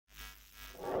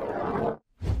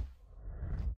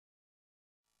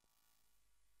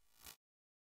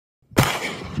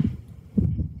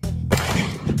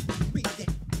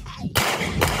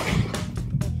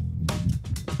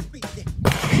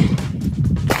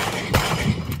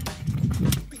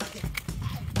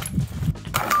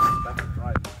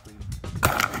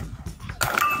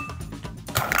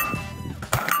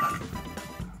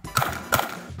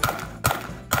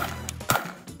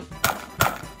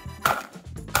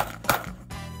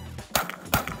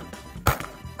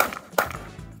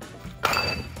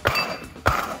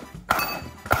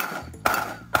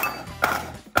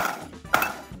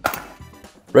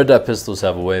Red dot pistols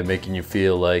have a way of making you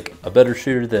feel like a better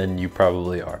shooter than you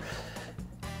probably are.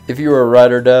 If you are a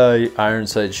ride or die, iron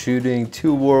sight shooting,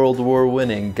 2 World War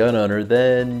winning gun owner,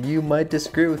 then you might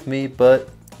disagree with me, but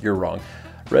you're wrong.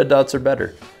 Red dots are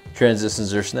better.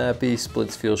 Transitions are snappy,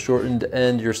 splits feel shortened,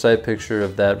 and your sight picture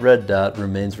of that red dot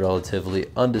remains relatively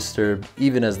undisturbed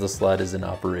even as the slide is in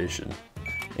operation.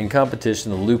 In competition,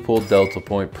 the Leupold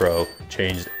DeltaPoint Pro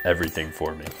changed everything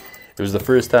for me. It was the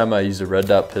first time I used a red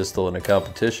dot pistol in a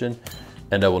competition,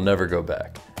 and I will never go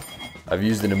back. I've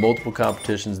used it in multiple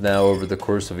competitions now over the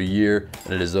course of a year,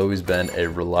 and it has always been a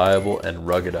reliable and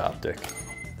rugged optic.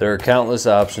 There are countless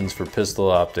options for pistol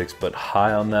optics, but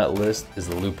high on that list is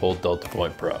the Leupold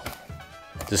DeltaPoint Pro.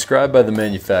 Described by the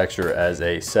manufacturer as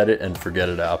a set it and forget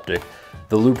it optic,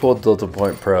 the Leupold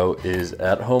DeltaPoint Pro is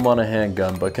at home on a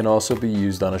handgun but can also be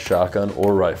used on a shotgun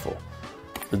or rifle.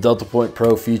 The DeltaPoint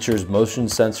Pro features motion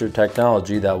sensor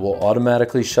technology that will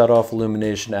automatically shut off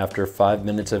illumination after 5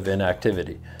 minutes of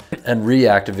inactivity and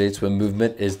reactivates when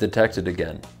movement is detected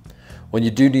again. When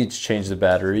you do need to change the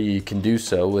battery, you can do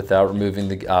so without removing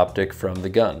the optic from the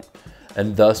gun,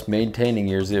 and thus maintaining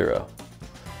your zero.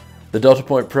 The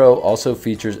DeltaPoint Pro also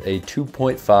features a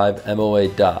 2.5 MOA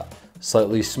dot,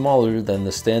 slightly smaller than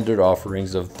the standard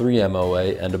offerings of 3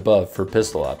 MOA and above for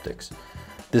pistol optics.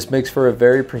 This makes for a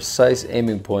very precise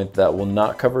aiming point that will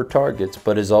not cover targets,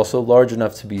 but is also large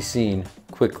enough to be seen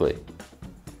quickly.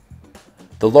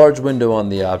 The large window on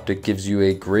the optic gives you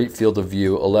a great field of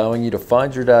view, allowing you to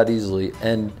find your dot easily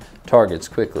and targets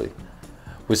quickly.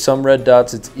 With some red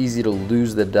dots, it's easy to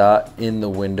lose the dot in the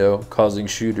window, causing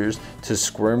shooters to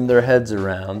squirm their heads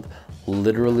around,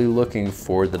 literally looking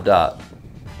for the dot.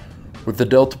 With the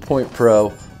DeltaPoint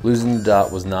Pro, losing the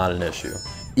dot was not an issue.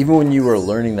 Even when you are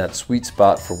learning that sweet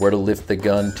spot for where to lift the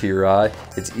gun to your eye,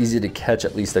 it's easy to catch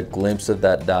at least a glimpse of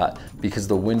that dot because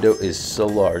the window is so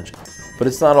large. But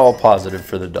it's not all positive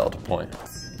for the DeltaPoint.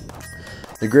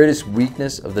 The greatest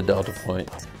weakness of the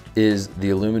DeltaPoint is the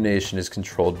illumination is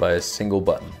controlled by a single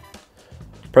button.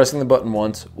 Pressing the button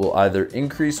once will either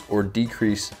increase or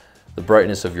decrease the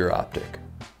brightness of your optic.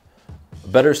 A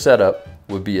better setup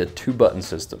would be a 2-button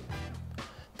system.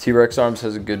 T.Rex Arms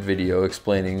has a good video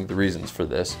explaining the reasons for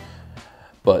this,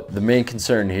 but the main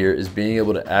concern here is being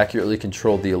able to accurately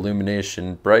control the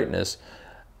illumination brightness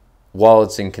while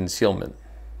it's in concealment.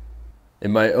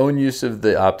 In my own use of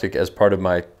the optic as part of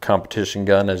my competition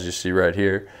gun, as you see right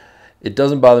here, it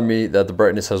doesn't bother me that the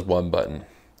brightness has 1 button.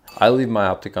 I leave my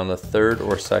optic on the 3rd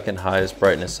or 2nd highest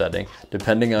brightness setting,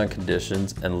 depending on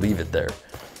conditions, and leave it there.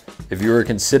 If you are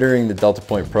considering the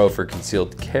DeltaPoint Pro for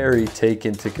concealed carry, take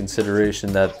into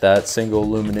consideration that that single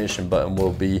illumination button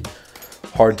will be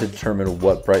hard to determine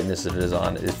what brightness it is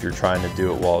on if you're trying to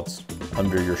do it while it's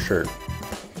under your shirt.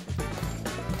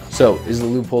 So, is the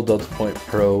Leupold DeltaPoint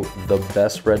Pro the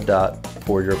best red dot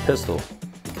for your pistol?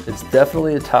 It's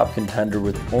definitely a top contender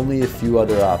with only a few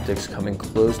other optics coming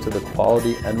close to the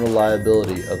quality and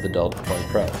reliability of the DeltaPoint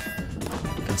Pro.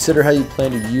 Consider how you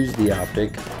plan to use the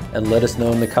optic and let us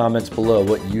know in the comments below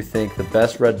what you think the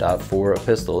best red dot for a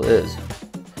pistol is.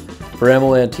 For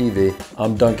Ammoland TV,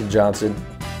 I'm Duncan Johnson.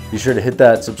 Be sure to hit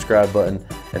that subscribe button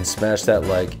and smash that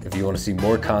like if you want to see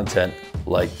more content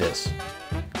like this.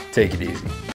 Take it easy.